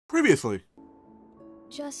Previously.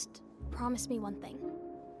 Just promise me one thing.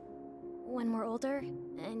 When we're older,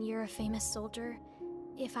 and you're a famous soldier,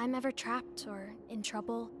 if I'm ever trapped or in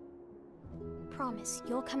trouble, promise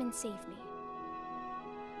you'll come and save me.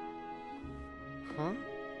 Huh?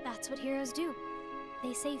 That's what heroes do.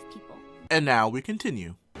 They save people. And now we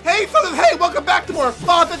continue. Hey, Soilders, hey, welcome back to more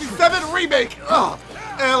Final Fantasy VII Remake. Ugh.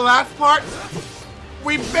 And the last part,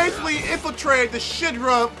 we basically infiltrated the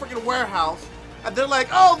Shinra freaking warehouse. And they're like,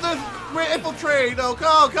 oh, we're infiltrating,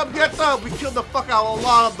 come get them. We killed the fuck out of a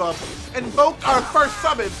lot of them. Invoked our first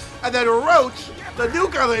summon. And then Roche, the new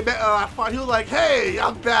guy they met last part, he was like, hey,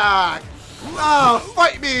 I'm back. Oh,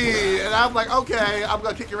 fight me. And I'm like, okay, I'm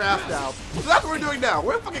gonna kick your ass now. So that's what we're doing now.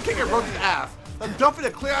 We're fucking kicking Roche's ass. And don't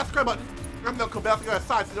forget to clear out subscribe button. I'm gonna come back to the other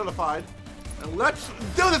side to be notified. And let's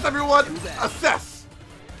do this, everyone. Assess.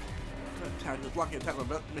 Attack, just blocking attack,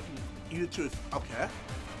 making either to his. Okay.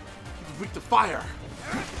 He's weak to fire.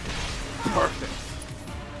 Perfect.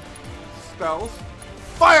 Spells.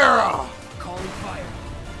 Fire! Calling fire.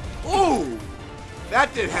 Ooh!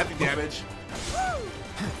 That did heavy damage.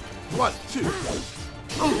 1, 2.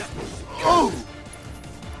 Ooh! Ooh!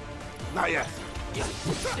 Not yet.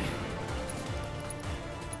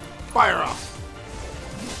 Fire off.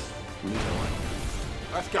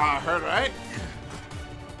 That's gotta hurt, right?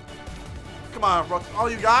 Come on, Roche. All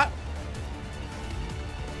you got?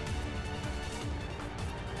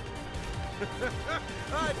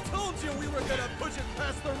 I told you we were gonna push it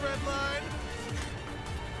past the red line.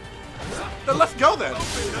 Then let's go then.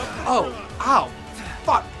 Oh, ow.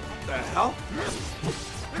 Fuck. What the hell?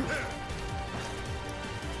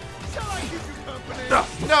 Shall I keep you company?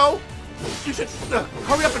 No. You should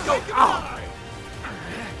hurry up and go. Ah.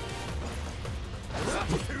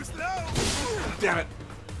 Too slow. Damn it.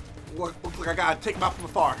 Looks like I gotta take him out from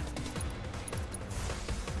afar.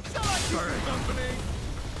 Shall I keep you company?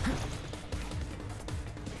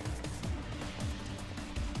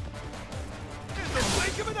 In the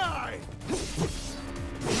blink of an eye.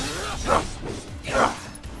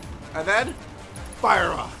 And then,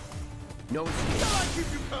 fire off. No, Shall I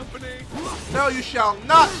keep you company? No, you shall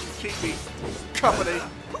not keep me company.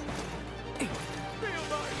 Feel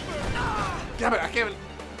my burn. Damn it, I can't even.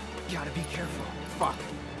 gotta be careful. Fuck.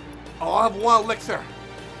 Oh, I have one elixir.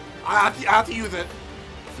 I have to use it.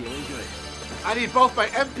 Feeling good. I need both my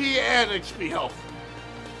MP and HP health.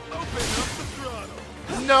 Open up the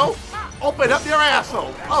throttle. No, open up your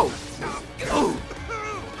asshole. Oh. Ooh.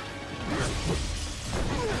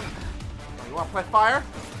 You want to play fire?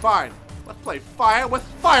 Fine. Let's play fire with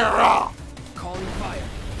fire off. Calling fire.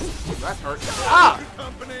 That hurt. Ah!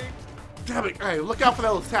 Company. Damn it. Hey, look out for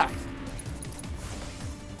those attacks.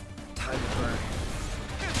 Time to burn.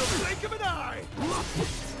 In the blink of an eye.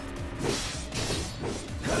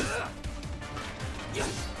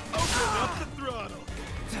 Open up the throttle.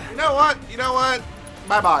 You know what? You know what?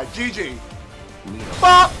 Bye-bye. GG. Need a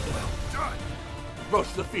Bop!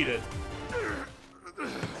 Roche defeated.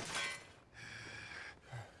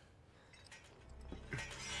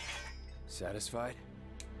 Satisfied?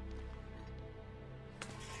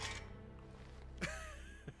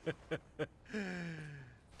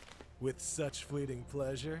 With such fleeting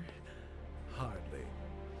pleasure? Hardly.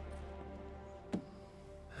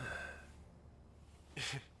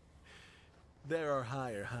 There are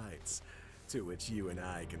higher heights to which you and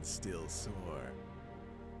I can still soar.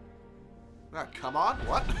 Ah, come on.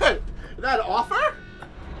 What? Is that an offer?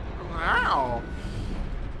 Wow.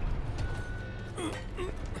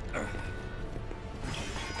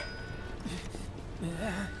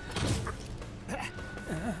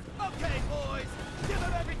 Okay, boys, give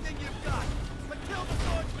them everything you've got, but kill the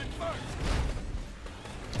swordsman first.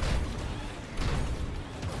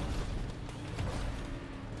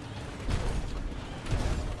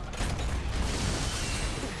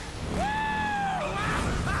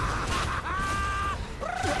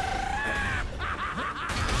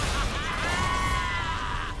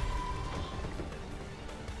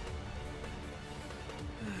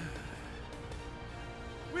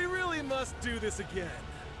 We really must do this again.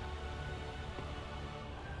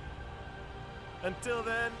 Until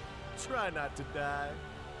then, try not to die.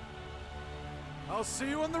 I'll see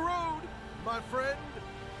you on the road, my friend.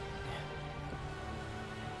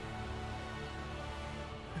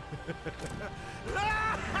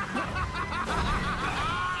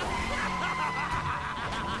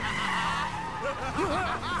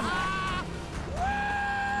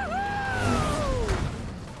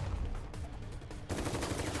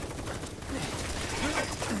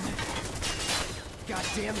 God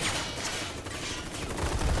damn it.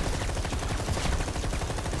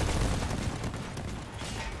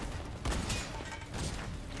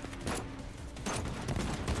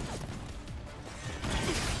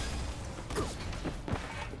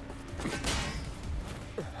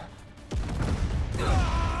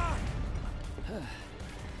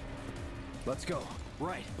 Let's go.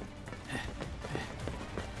 Right.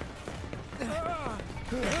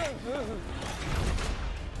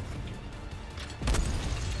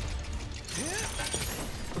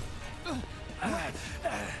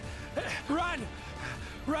 Run!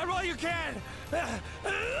 Run while you can!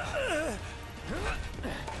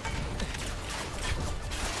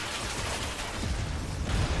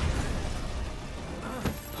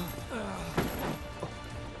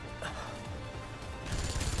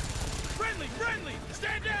 Friendly!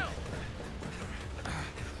 Stand down!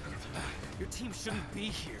 Your team shouldn't be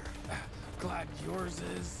here. Glad yours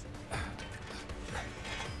is.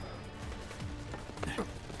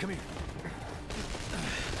 Come here.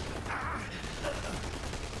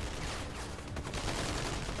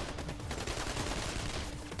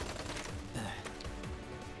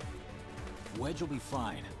 Wedge will be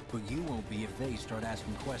fine, but you won't be if they start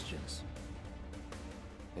asking questions.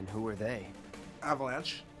 And who are they?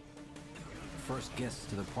 Avalanche. First guests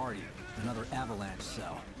to the party, another Avalanche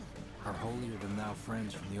cell. Our holier-than-thou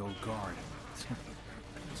friends from the old guard.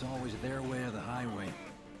 It's always their way or the highway.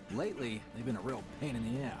 Lately, they've been a real pain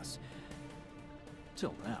in the ass.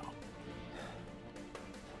 Till now.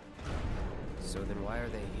 So then why are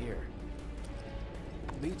they here?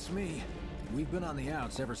 Beats me. We've been on the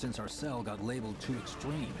outs ever since our cell got labeled too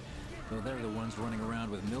extreme. Though they're the ones running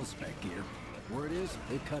around with mil-spec gear. Word is,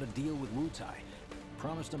 they cut a deal with Wutai.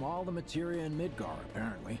 Promised them all the materia in Midgar,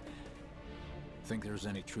 apparently. Think there's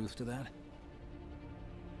any truth to that?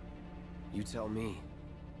 You tell me.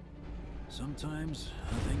 Sometimes,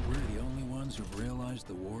 I think we're the only ones who've realized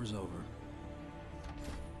the war's over.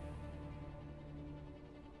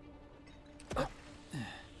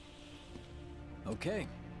 Okay,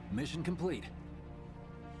 mission complete.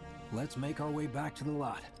 Let's make our way back to the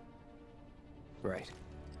lot. Right.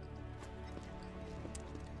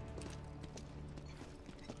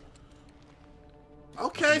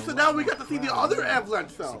 Okay, so now we got to see the other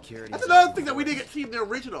Avalanche cell. Security That's another thing that we didn't get to see in the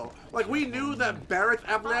original. Like, we knew that Barrett's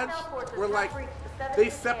Avalanche were like, they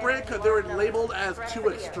separated because they were labeled as too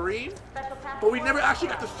extreme. But we never actually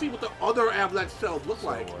got to see what the other Avalanche cells look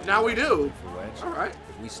like. Now we do. Alright.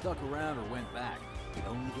 If we stuck around or went back, we'd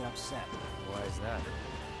only get upset. Why is that?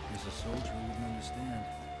 He's a soldier who wouldn't understand.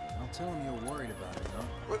 I'll tell him you're worried about it,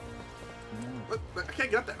 though. What? I can't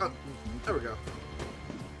get that. Oh, there we go.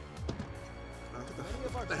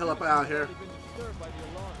 Get the hell up out of here.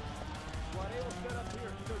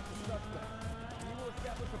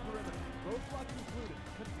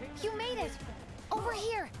 You made it! Over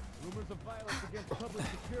here!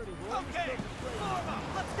 Okay!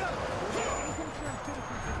 Let's go!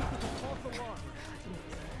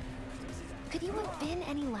 Could you have been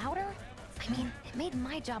any louder? I mean, it made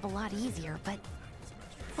my job a lot easier, but...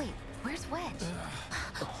 Wait, where's Wedge?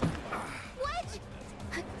 Wedge!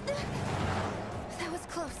 That was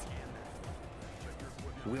close.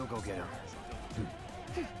 We'll go get him.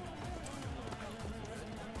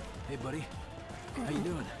 Hey, buddy. How you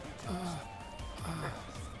doing?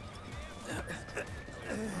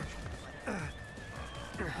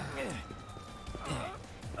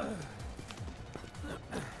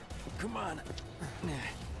 Come on.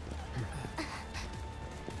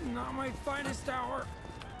 Not my finest hour.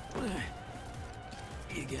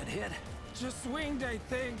 You get hit? Just swinged, I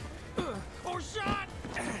think. Or shot!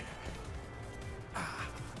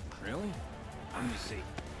 Really? Let me see.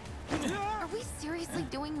 Are we seriously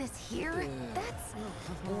doing this here? That's...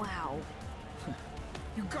 wow.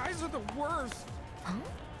 You guys are the worst. Huh?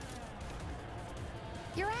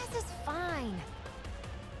 Your ass is fine.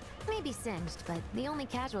 Maybe singed, but the only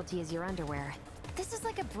casualty is your underwear. This is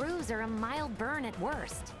like a bruise or a mild burn at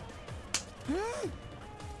worst.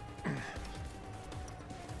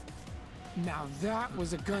 Now that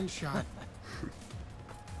was a gunshot.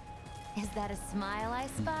 Is that a smile I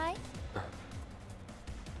spy?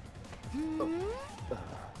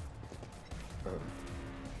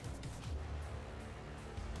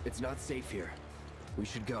 It's not safe here. We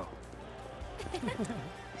should go.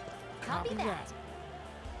 Copy that.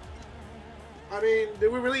 I mean, do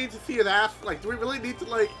we really need to see his ass? Like, do we really need to,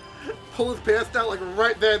 like, pull his pants down, like,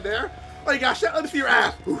 right then and there? Oh, you got shot. Let me see your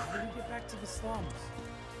ass. Oof. How do you get back to the slums?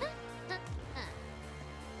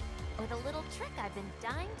 With a little trick I've been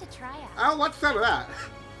dying to try out. I don't like the sound of that.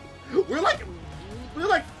 We're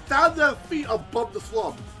like thousands of feet above the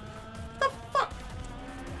slums. What the fuck?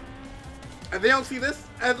 And they don't see this?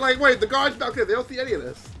 And like, wait, the guards back there, they don't see any of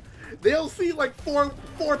this. They don't see like four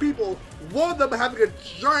people, one of them having a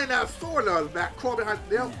giant ass sword on his back, crawling behind.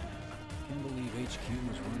 They don't. Can't believe HQ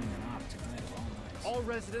was running an op tonight all night. All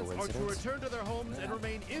residents are to return to their homes and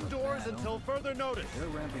remain indoors until further notice. They're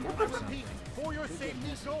ramping I up repeat, something. for your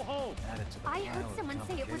safety, go home. Added to the I heard pile of someone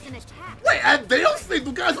say it was an attack. Wait, and they don't see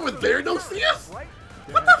the guys over there don't see us? Right?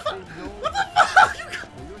 What the fuck? What the fuck?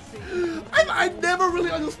 I never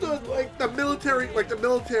really understood like the military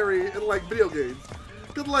in like video games.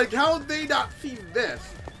 Cause like how would they not see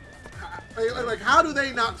this? Like how do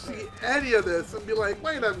they not see any of this and be like,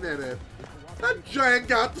 wait a minute, that giant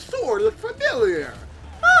got the sword, looks familiar.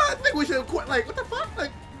 I think we should quit. Like what the fuck?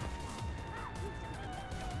 Like,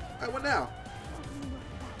 what now?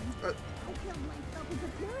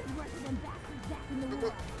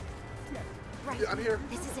 Right. Yeah, I'm here.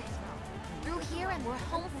 This is it. Through here and we're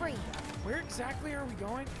home free. Where exactly are we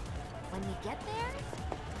going? When we get there,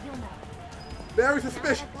 you'll know. Very Now that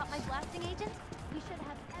suspicious. I've got my blasting agent, we should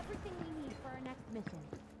have everything we need for our next mission.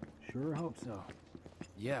 Sure hope so.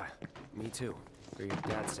 Yeah, me too. For your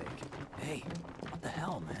dad's sake. Hey, what the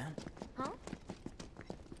hell, man?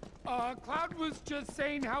 Huh? Cloud was just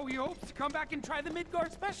saying how he hopes to come back and try the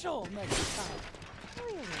Midgar special next time.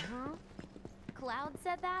 Really, huh? Cloud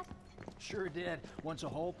said that? Sure did. Wants a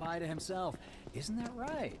whole pie to himself. Isn't that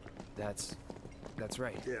right? That's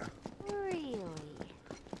right. Yeah. Really?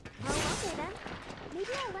 Well, okay then.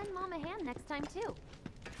 Maybe I'll lend Mom a hand next time too.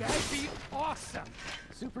 That'd be awesome.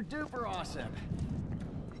 Super duper awesome.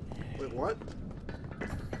 Wait, what?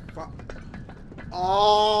 Fuck.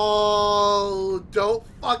 Oh, don't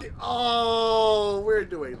fucking. Oh, we're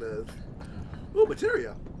doing this. Ooh,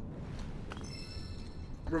 materia.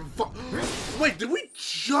 Wait, did we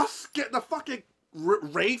just get the fucking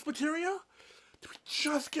rave materia? Did we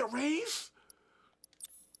just get raves?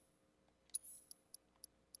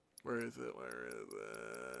 Where is it? Where is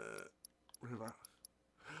it? Where is that?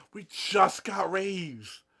 We just got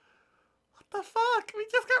raves. What the fuck? We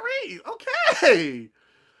just got raves. Okay.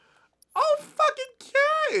 Oh, fucking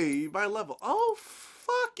K. My level. Oh,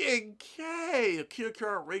 fucking K.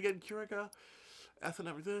 Kira, Reagan, Kirika. S and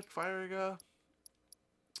everything. Firiga.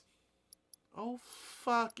 Oh,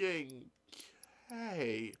 fucking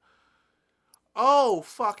K. Oh,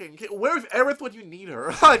 fucking K. Where's Aerith when you need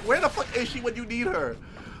her? Like, where the fuck is she when you need her?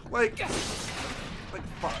 Like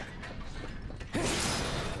fuck.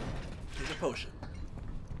 Take a potion.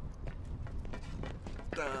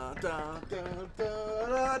 Da da da da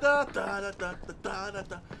da da da da da da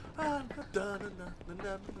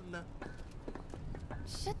da.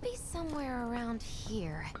 Should be somewhere around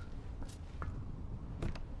here.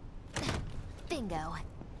 Bingo.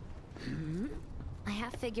 I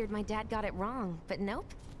half figured my dad got it wrong, but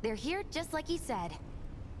nope. They're here just like he said.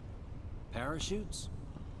 Parachutes?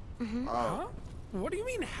 Huh? What do you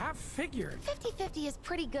mean half figured? 50-50 is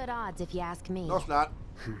pretty good odds if you ask me. No, it's not.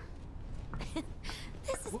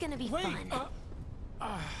 This is gonna be Wait, fun.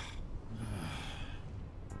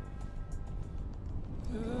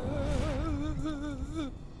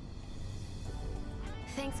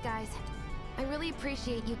 Thanks, guys. I really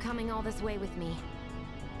appreciate you coming all this way with me.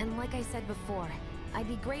 And like I said before, I'd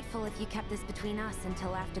be grateful if you kept this between us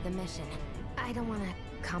until after the mission. I don't want to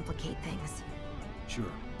complicate things. Sure.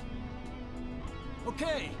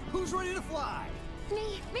 Okay, who's ready to fly?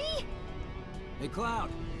 Me! Hey,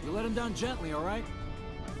 Cloud, you let him down gently, all right?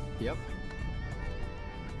 Yep.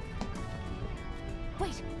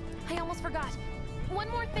 Wait, I almost forgot. One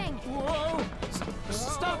more thing. Whoa!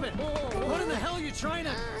 Stop it! What in the hell are you trying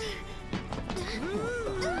to...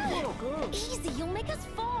 Easy, you'll make us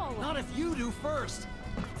fall. Not if you do first.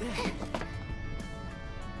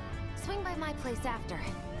 Swing by my place after,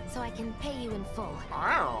 so I can pay you in full.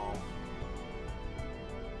 Wow.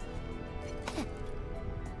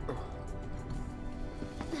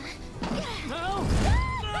 No!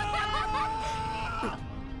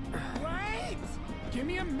 Wait! Give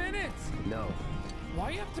me a minute! No,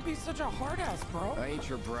 Why you have to be such a hard ass, bro? I ain't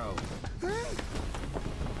your bro.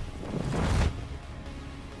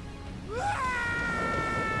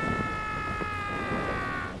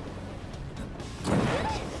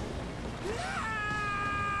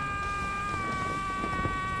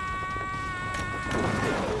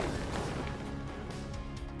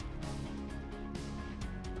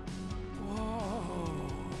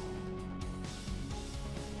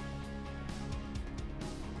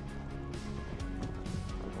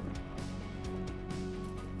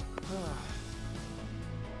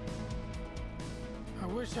 I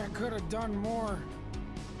wish I could have done more.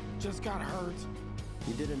 Just got hurt.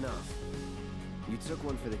 You did enough. You took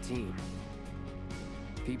one for the team.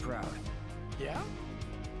 Be proud. Yeah?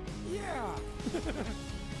 Yeah.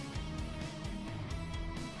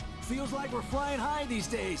 Feels like we're flying high these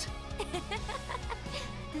days.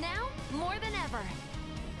 Now, more than ever.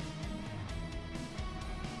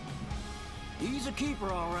 He's a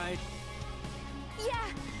keeper, all right. Yeah!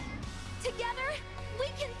 Together, we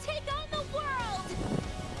can take on the world!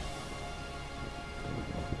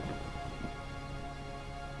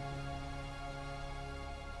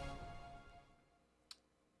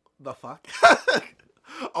 The fuck?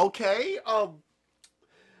 Okay,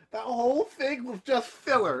 that whole thing was just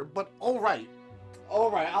filler, but alright.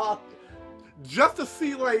 Alright, just to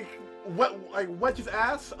see, like, Wedge's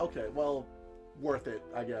ass? Okay, well, worth it,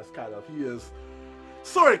 I guess, kind of. He is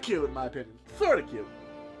sort of cute, in my opinion. Sort of cute.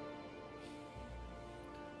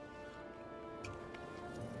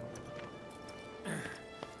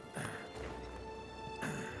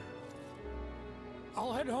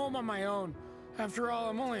 I'll head home on my own. After all,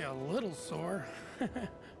 I'm only a little sore.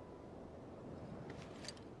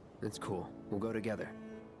 It's cool. We'll go together.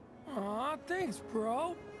 Aw, thanks,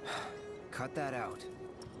 bro. Cut that out.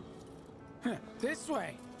 This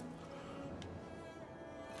way.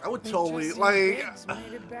 I would Think totally, Jesse like... and Biggs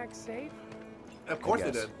made it back safe? Of course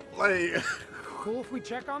they guess. did. Like... Cool if we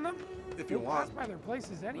check on them? If you We'll want. pass by their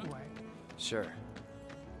places anyway. Sure.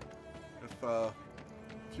 If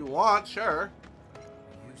you want, sure.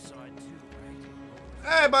 You saw it too,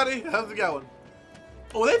 right? Hey, buddy, how's it going?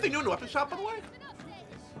 Oh, they think you're in the weapon shop, by the way?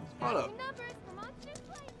 Hold up.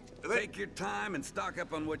 Take your time and stock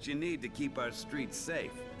up on what you need to keep our streets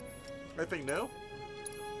safe. Anything new?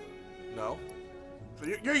 No. So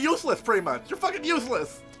you're useless, pretty much. You're fucking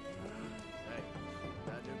useless. Hey,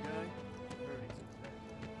 that new guy? Heard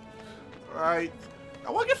he's Alright.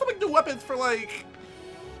 I want to get some new weapons for, like...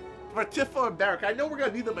 for Tifa and Barrack. I know we're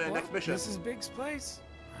gonna need them in the Well, next mission. this is Big's place.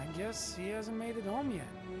 I guess he hasn't made it home yet.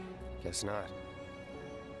 Guess not.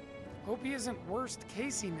 Hope he isn't worst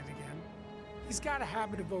casing it again. He's got a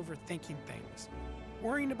habit of overthinking things,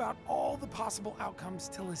 worrying about all the possible outcomes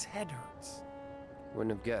till his head hurts.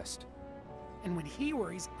 Wouldn't have guessed. And when he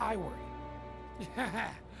worries, I worry.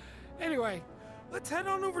 Anyway, let's head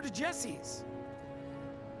on over to Jesse's.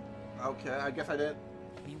 Okay, I guess I did.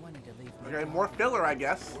 He wanted to leave. Okay, more filler, I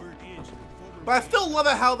guess. But I still love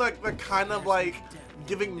it how they're kind of, like,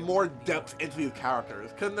 giving more depth into these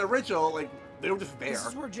characters. Because in the original, like, they were just there. This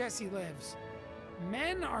is where Jesse lives.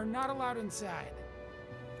 Men are not allowed inside.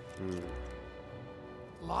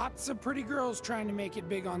 Lots of pretty girls trying to make it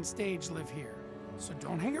big on stage live here. So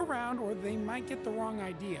don't hang around or they might get the wrong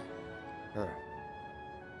idea. Huh.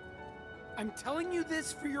 I'm telling you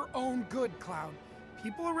this for your own good, Cloud.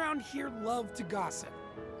 People around here love to gossip.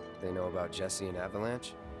 They know about Jesse and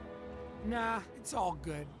Avalanche? Nah, it's all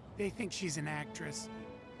good. They think she's an actress.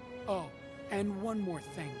 Oh, and one more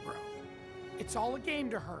thing, bro. It's all a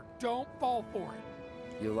game to her. Don't fall for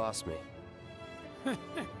it. You lost me.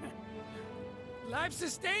 Life's a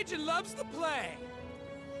stage and love's the play.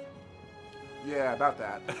 Yeah, about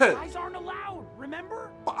that. Guys aren't allowed,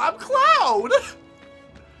 remember? But I'm Cloud!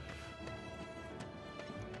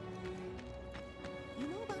 You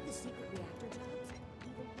know about the secret reactor jobs?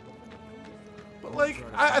 But, like,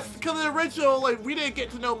 because in the original, like, we didn't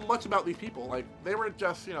get to know much about these people. Like, they were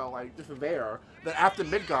just, you know, like, just there. Then after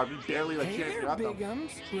Midgard, we barely, like, Hey hear anything there, about them.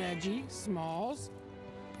 Bigums, Reggie, Smalls.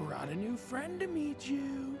 Brought a new friend to meet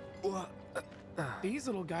you. What? These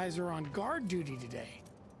little guys are on guard duty today.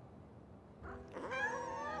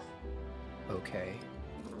 Okay.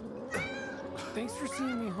 Thanks for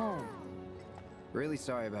seeing me home. Really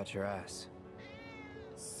sorry about your ass.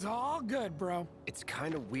 It's all good, bro. It's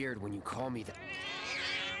kind of weird when you call me that.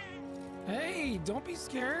 Hey, don't be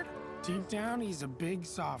scared. Deep down, he's a big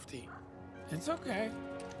softie. It's okay.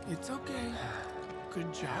 It's okay.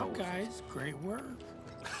 Good job, guys. Great work.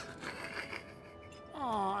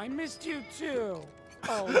 Aw, I missed you too.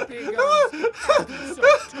 Oh, big acting so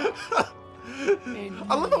tough. And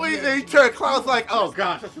I love the way you they turn Cloud's like, oh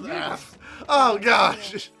gosh, that's his ass. Oh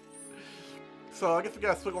gosh. So I guess we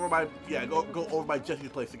gotta swing over my, go over by Jesse's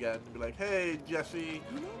place again and be like, hey Jesse,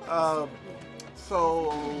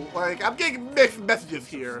 so like I'm getting mixed messages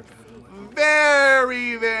here.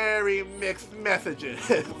 Very, very mixed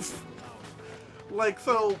messages. Like,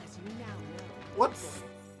 so what's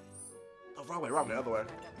wrong way, other way.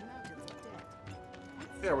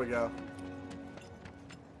 There we go.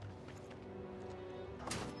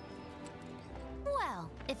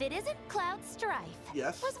 Well, if it isn't Cloud Strife.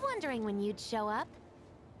 Yes. Was wondering when you'd show up.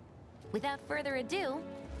 Without further ado,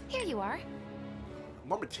 here you are.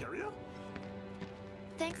 More material?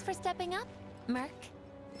 Thanks for stepping up, Merc.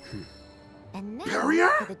 And now Barrier?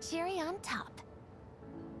 for the cherry on top.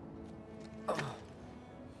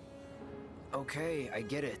 Okay, I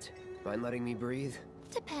get it. Mind letting me breathe?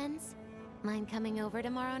 Depends. Mind coming over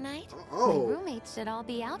tomorrow night? Oh. My roommates should all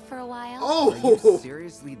be out for a while. Are you Oh!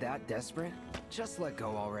 seriously that desperate? Just let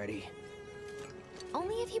go already.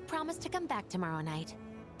 Only if you promise to come back tomorrow night.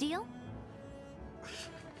 Deal?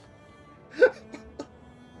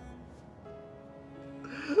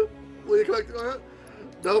 Will you collect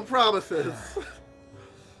no promises.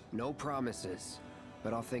 No promises,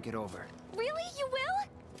 but I'll think it over. Really? You will?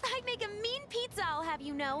 I'd make a mean pizza, I'll have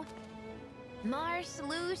you know. Marsh,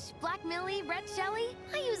 Luche, Black Millie, Red Shelly.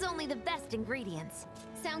 I use only the best ingredients.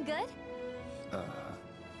 Sound good?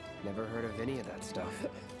 Never heard of any of that stuff.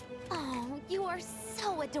 Oh, you are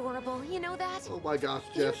so adorable. You know that? Oh my gosh,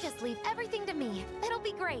 You Jess. just leave everything to me. It'll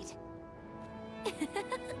be great.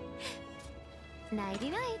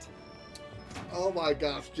 Nighty-night. Oh my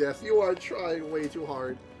gosh, Jess. You are trying way too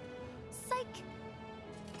hard. Psych.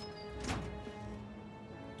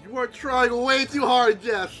 You are trying way too hard,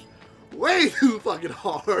 Jess. Way too fucking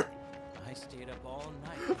hard. I stayed up all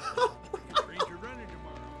night.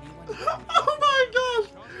 Oh my gosh!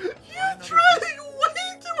 You're trying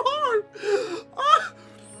way too hard!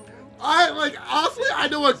 Honestly, I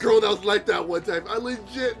know a girl that was like that one time. I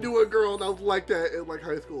legit knew a girl that was like that in, like,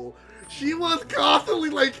 high school. She was constantly,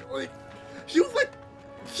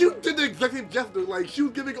 she did the exact same gesture. Like, she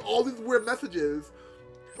was giving all these weird messages.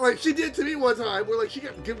 Like, she did to me one time, where, like, she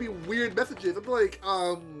kept giving me weird messages. I'm like,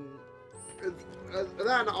 is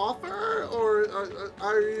that an offer? Or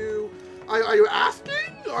are you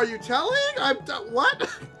asking? Are you telling? What?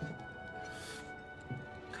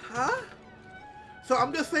 Huh? So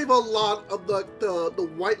I'm gonna save a lot of the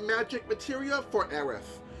white magic materia for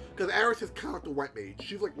Aerith. Because Aerith is kind of like the white mage.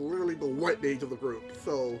 She's like literally the white mage of the group.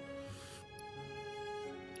 So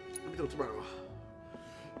let me do it tomorrow.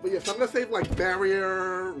 But yes, I'm gonna save like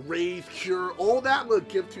barrier, raise, cure, all that I'm gonna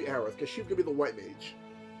give to Aerith, because she's gonna be the white mage.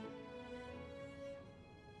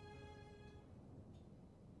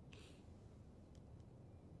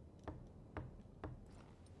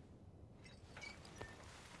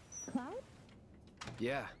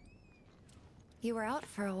 Yeah, You were out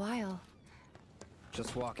for a while.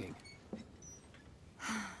 just walking.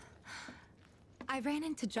 I ran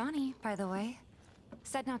into Johnny, by the way.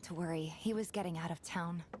 Said not to worry. He was getting out of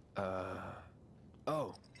town.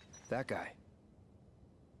 Oh, that guy.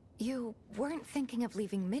 You weren't thinking of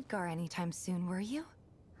leaving Midgar anytime soon, were you?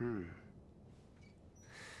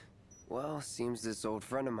 Well, seems this old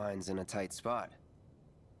friend of mine's in a tight spot.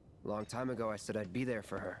 Long time ago, I said I'd be there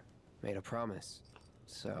for her. Made a promise.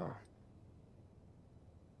 So...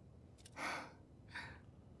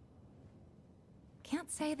 Can't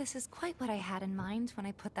say this is quite what I had in mind when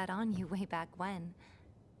I put that on you way back when.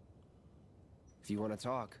 if you want to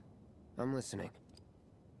talk, I'm listening.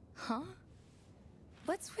 Huh?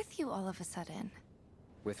 What's with you all of a sudden?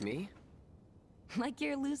 With me? Like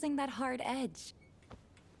you're losing that hard edge.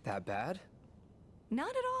 That bad?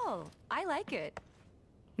 Not at all. I like it.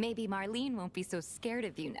 Maybe Marlene won't be so scared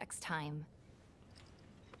of you next time.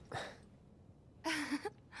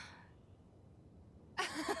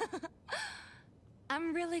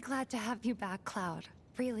 I'm really glad to have you back, Cloud.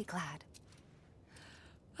 Really glad.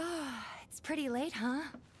 It's pretty late, huh?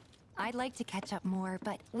 I'd like to catch up more,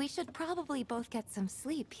 but we should probably both get some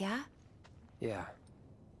sleep, yeah? Yeah.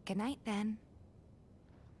 Good night, then.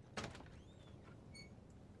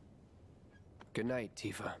 Good night,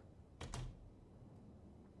 Tifa.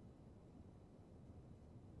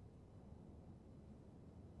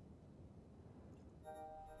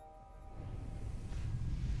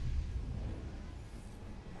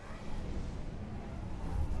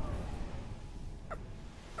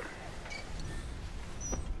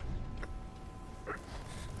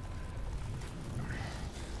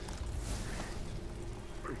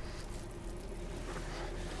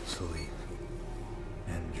 Sleep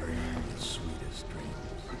and dream the sweetest dreams.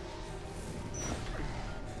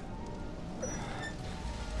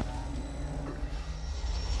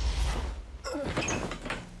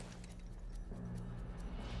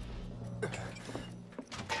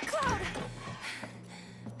 Cloud!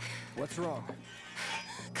 What's wrong?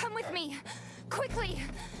 Come with me! Quickly!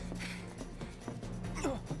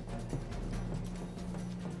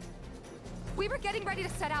 We were getting ready to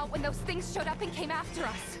set out when those things showed up and came after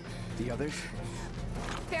us. The others?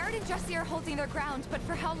 Barrett and Jesse are holding their ground, but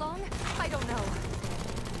for how long? I don't know.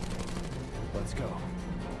 Let's go.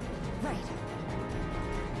 Right.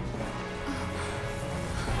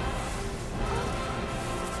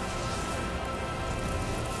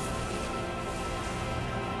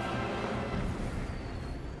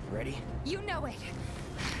 Ready? You know it.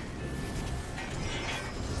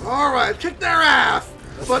 Alright, kick their ass!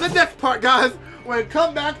 But the next part, guys, when we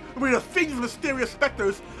come back, we're gonna face the mysterious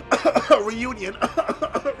specters reunion.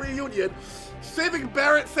 Reunion. Saving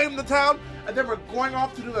Barrett, saving the town, and then we're going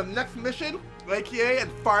off to do the next mission. aka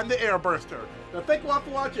and find the air burster. Now thank you all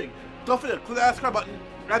for watching. Don't forget to click that subscribe button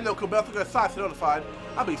and the bell to get notified.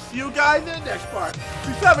 I'll be see you guys in the next part.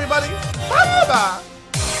 Peace out, everybody. Bye bye.